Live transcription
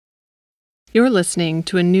You're listening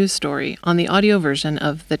to a news story on the audio version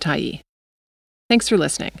of The Tyee. Thanks for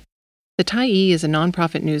listening. The Tyee is a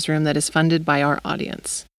nonprofit newsroom that is funded by our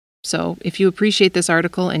audience. So, if you appreciate this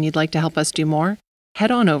article and you'd like to help us do more,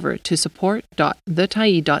 head on over to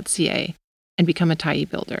support.thetyee.ca and become a Tyee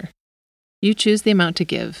builder. You choose the amount to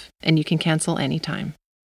give, and you can cancel anytime.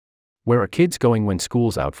 Where are kids going when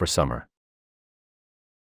school's out for summer?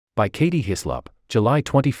 By Katie Hislop, July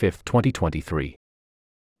 25, 2023.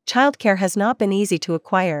 Childcare has not been easy to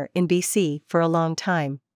acquire in BC for a long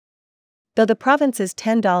time. Though the province's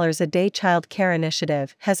 $10 a day child care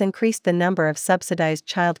initiative has increased the number of subsidized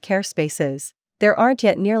child care spaces, there aren't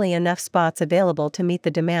yet nearly enough spots available to meet the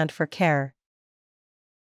demand for care.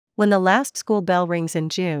 When the last school bell rings in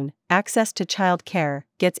June, access to child care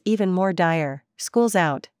gets even more dire. School's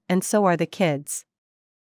out, and so are the kids.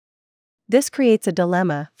 This creates a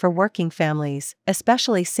dilemma for working families,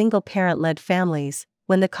 especially single-parent-led families,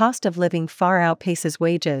 when the cost of living far outpaces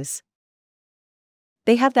wages.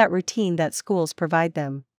 They have that routine that schools provide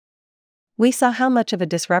them. We saw how much of a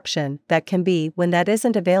disruption that can be when that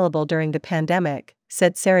isn't available during the pandemic,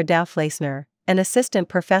 said Sarah Dowfleisner, an assistant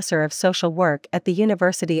professor of social work at the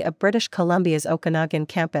University of British Columbia's Okanagan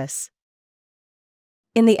campus.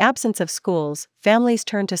 In the absence of schools, families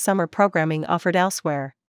turn to summer programming offered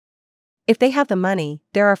elsewhere. If they have the money,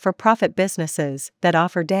 there are for-profit businesses that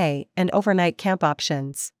offer day and overnight camp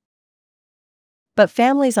options. But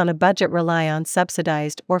families on a budget rely on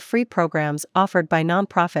subsidized or free programs offered by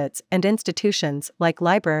nonprofits and institutions like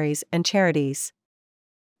libraries and charities.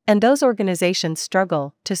 And those organizations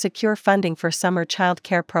struggle to secure funding for summer child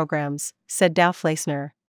care programs, said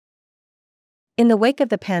Dowfleisner. In the wake of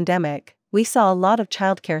the pandemic, we saw a lot of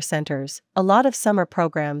childcare centers, a lot of summer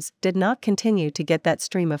programs did not continue to get that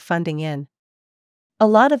stream of funding in. A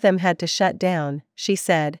lot of them had to shut down, she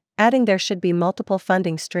said, adding there should be multiple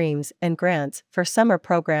funding streams and grants for summer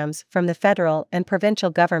programs from the federal and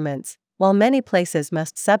provincial governments, while many places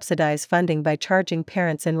must subsidize funding by charging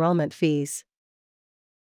parents enrollment fees.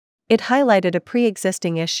 It highlighted a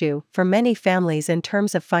pre-existing issue for many families in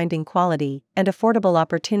terms of finding quality and affordable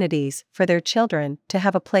opportunities for their children to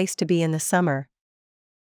have a place to be in the summer.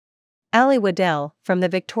 Ali Waddell, from the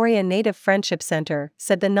Victoria Native Friendship Centre,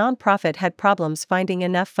 said the nonprofit had problems finding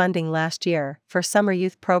enough funding last year for summer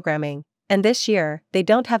youth programming, and this year they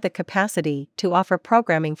don't have the capacity to offer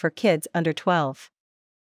programming for kids under 12.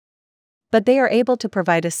 But they are able to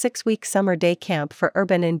provide a 6-week summer day camp for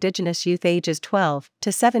urban Indigenous youth ages 12 to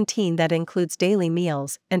 17 that includes daily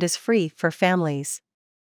meals and is free for families.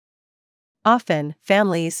 Often,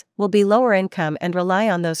 families will be lower income and rely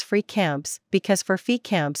on those free camps because for-fee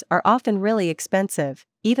camps are often really expensive,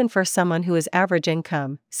 even for someone who is average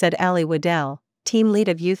income, said Ali Waddell, team lead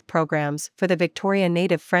of youth programs for the Victoria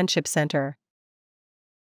Native Friendship Centre.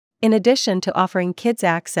 In addition to offering kids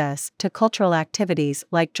access to cultural activities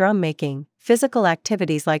like drum making, physical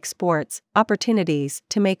activities like sports, opportunities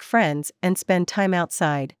to make friends and spend time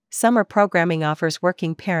outside, summer programming offers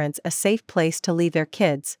working parents a safe place to leave their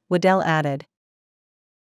kids, Waddell added.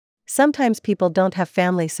 Sometimes people don't have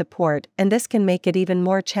family support, and this can make it even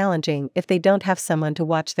more challenging if they don't have someone to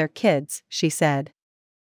watch their kids, she said.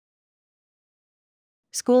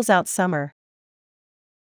 Schools Out Summer.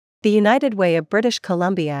 The United Way of British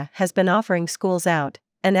Columbia has been offering Schools Out,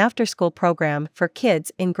 an after-school program for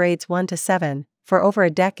kids in grades 1 to 7, for over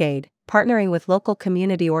a decade, partnering with local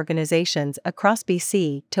community organizations across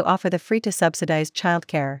BC to offer the free-to-subsidized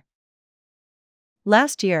childcare.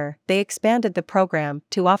 Last year, they expanded the program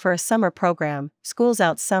to offer a summer program, Schools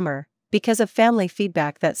Out Summer, because of family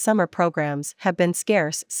feedback that summer programs have been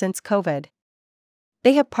scarce since COVID.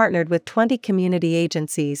 They have partnered with 20 community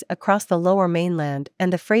agencies across the Lower Mainland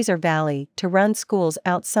and the Fraser Valley to run Schools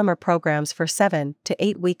Out summer programs for 7 to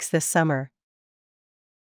 8 weeks this summer.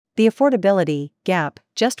 The affordability gap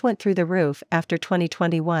just went through the roof after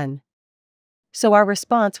 2021. So our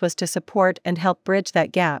response was to support and help bridge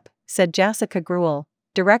that gap, said Jessica Gruel,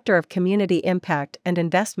 Director of Community Impact and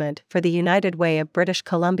Investment for the United Way of British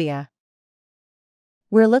Columbia.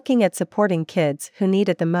 We're looking at supporting kids who need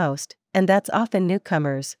it the most, and that's often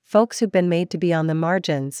newcomers, folks who've been made to be on the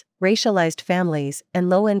margins, racialized families, and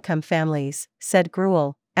low-income families, said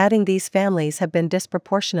Gruel, adding these families have been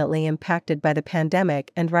disproportionately impacted by the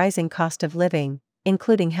pandemic and rising cost of living,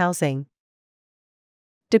 including housing.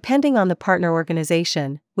 Depending on the partner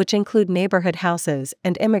organization, which include neighborhood houses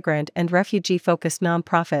and immigrant and refugee-focused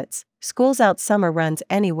nonprofits, Schools Out Summer runs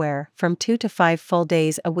anywhere from 2 to 5 full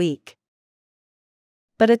days a week.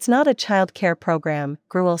 But it's not a child care program,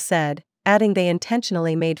 Gruel said. adding they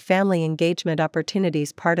intentionally made family engagement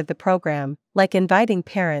opportunities part of the program, like inviting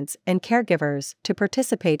parents and caregivers to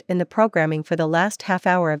participate in the programming for the last half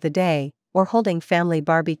hour of the day, or holding family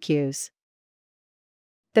barbecues.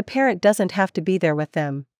 The parent doesn't have to be there with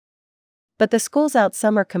them. But the Schools Out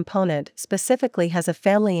summer component specifically has a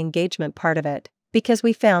family engagement part of it, because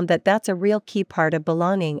we found that that's a real key part of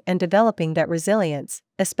belonging and developing that resilience,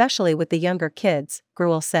 especially with the younger kids,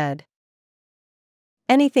 Gruel said.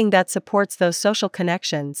 Anything that supports those social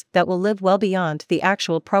connections that will live well beyond the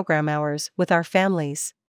actual program hours with our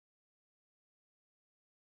families.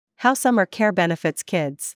 How summer care benefits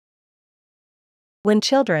kids. When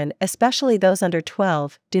children, especially those under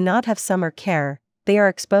 12, do not have summer care, they are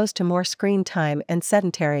exposed to more screen time and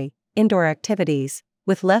sedentary, indoor activities,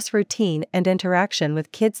 with less routine and interaction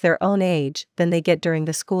with kids their own age than they get during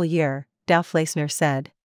the school year, Daufleisner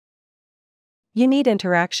said. You need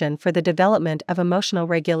interaction for the development of emotional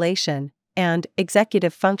regulation and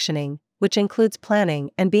executive functioning, which includes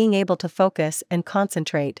planning and being able to focus and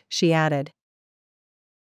concentrate, she added.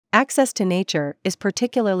 Access to nature is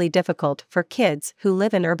particularly difficult for kids who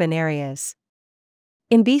live in urban areas.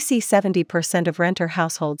 In BC, 70% of renter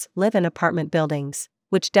households live in apartment buildings,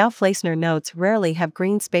 which Daufleisner notes rarely have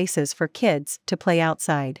green spaces for kids to play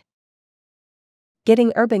outside.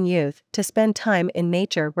 Getting urban youth to spend time in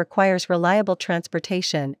nature requires reliable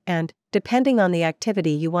transportation and, depending on the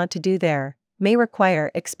activity you want to do there, may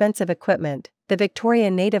require expensive equipment, the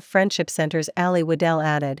Victoria Native Friendship Centre's Ali Waddell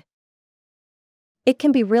added. It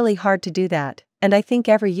can be really hard to do that, and I think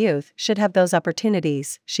every youth should have those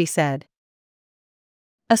opportunities, she said.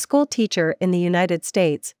 A school teacher in the United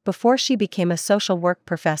States, before she became a social work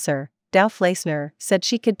professor, Daufleisner said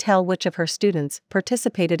she could tell which of her students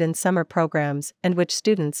participated in summer programs and which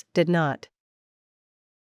students did not.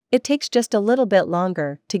 It takes just a little bit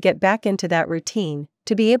longer to get back into that routine,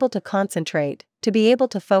 to be able to concentrate, to be able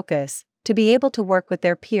to focus, to be able to work with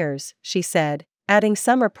their peers, she said, adding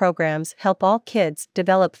summer programs help all kids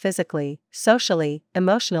develop physically, socially,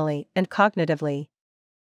 emotionally, and cognitively.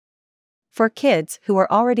 For kids who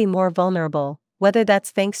are already more vulnerable, whether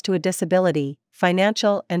that's thanks to a disability,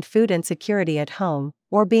 financial and food insecurity at home,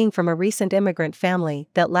 or being from a recent immigrant family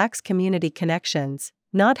that lacks community connections,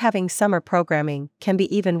 not having summer programming can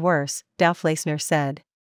be even worse, Daufleisner said.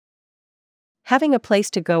 Having a place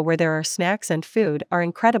to go where there are snacks and food are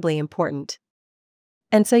incredibly important.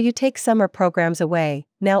 And so you take summer programs away,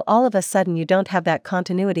 now all of a sudden you don't have that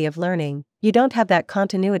continuity of learning, you don't have that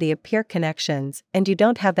continuity of peer connections, and you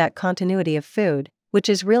don't have that continuity of food, which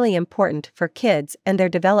is really important for kids and their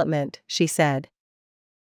development, she said.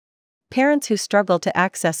 Parents who struggle to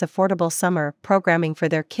access affordable summer programming for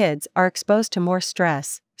their kids are exposed to more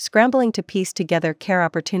stress, scrambling to piece together care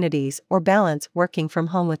opportunities or balance working from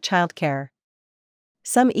home with childcare.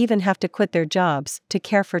 Some even have to quit their jobs to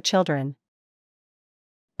care for children.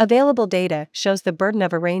 Available data shows the burden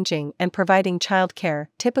of arranging and providing childcare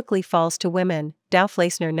typically falls to women,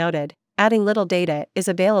 Daufleisner noted, adding little data is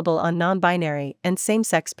available on non-binary and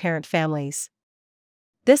same-sex parent families.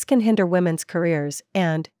 This can hinder women's careers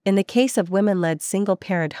and, in the case of women-led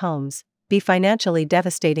single-parent homes, be financially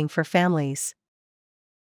devastating for families.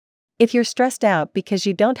 If you're stressed out because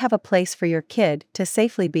you don't have a place for your kid to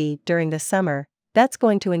safely be during the summer, that's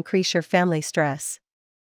going to increase your family stress.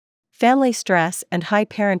 Family stress and high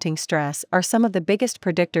parenting stress are some of the biggest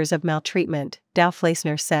predictors of maltreatment,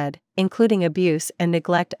 Daufleisner said, including abuse and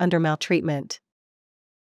neglect under maltreatment.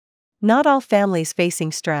 Not all families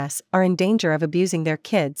facing stress are in danger of abusing their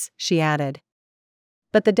kids, she added.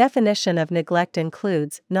 But the definition of neglect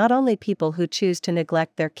includes not only people who choose to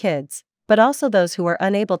neglect their kids, but also those who are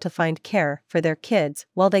unable to find care for their kids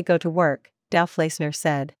while they go to work, Daufleisner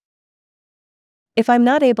said. If I'm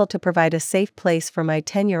not able to provide a safe place for my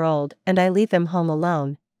 10-year-old and I leave them home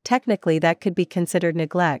alone, technically that could be considered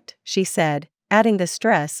neglect, she said, adding the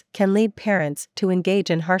stress can lead parents to engage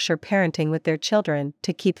in harsher parenting with their children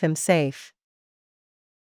to keep them safe.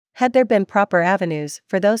 Had there been proper avenues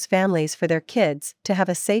for those families for their kids to have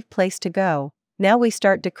a safe place to go, now we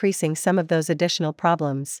start decreasing some of those additional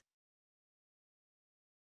problems.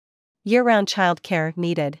 Year-round childcare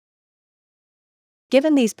needed.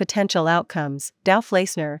 Given these potential outcomes,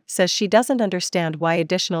 Daufleisner says she doesn't understand why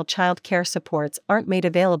additional child care supports aren't made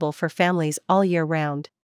available for families all year round.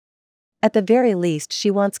 At the very least, she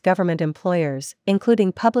wants government employers,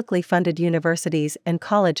 including publicly funded universities and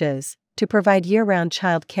colleges, to provide year-round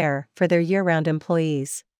child care for their year-round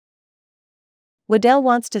employees. Waddell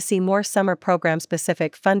wants to see more summer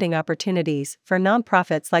program-specific funding opportunities for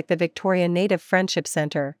nonprofits like the Victoria Native Friendship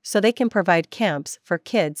Centre so they can provide camps for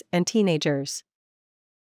kids and teenagers.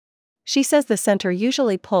 She says the center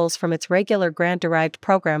usually pulls from its regular grant-derived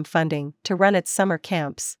program funding to run its summer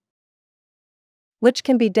camps, which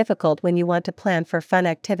can be difficult when you want to plan for fun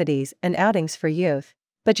activities and outings for youth.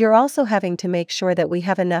 But you're also having to make sure that we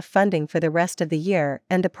have enough funding for the rest of the year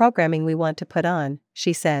and the programming we want to put on,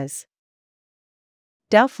 she says.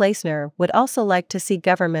 Dow Fleisner would also like to see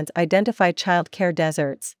governments identify child care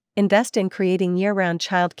deserts, invest in creating year-round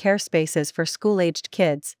child care spaces for school-aged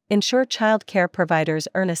kids, ensure child care providers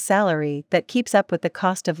earn a salary that keeps up with the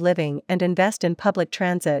cost of living, and invest in public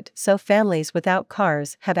transit so families without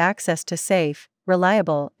cars have access to safe,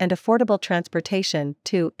 reliable, and affordable transportation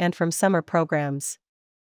to and from summer programs.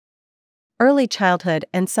 Early childhood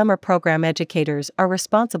and summer program educators are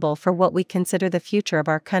responsible for what we consider the future of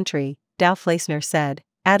our country, Dow Fleisner said,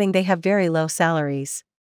 adding they have very low salaries.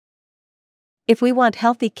 If we want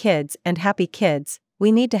healthy kids and happy kids,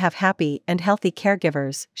 we need to have happy and healthy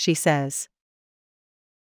caregivers, she says.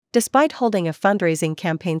 Despite holding a fundraising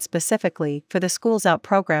campaign specifically for the Schools Out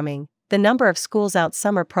programming, the number of Schools Out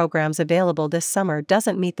summer programs available this summer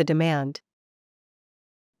doesn't meet the demand.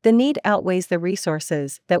 The need outweighs the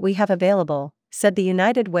resources that we have available, said the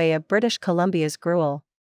United Way of British Columbia's Gruel.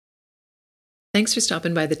 Thanks for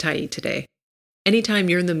stopping by the Tyee today. Anytime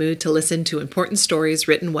you're in the mood to listen to important stories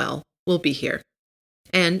written well, we'll be here.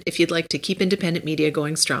 And if you'd like to keep independent media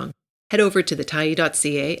going strong, head over to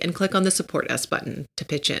thetyee.ca and click on the Support Us button to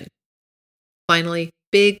pitch in. Finally,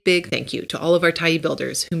 big thank you to all of our Tyee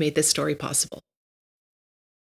builders who made this story possible.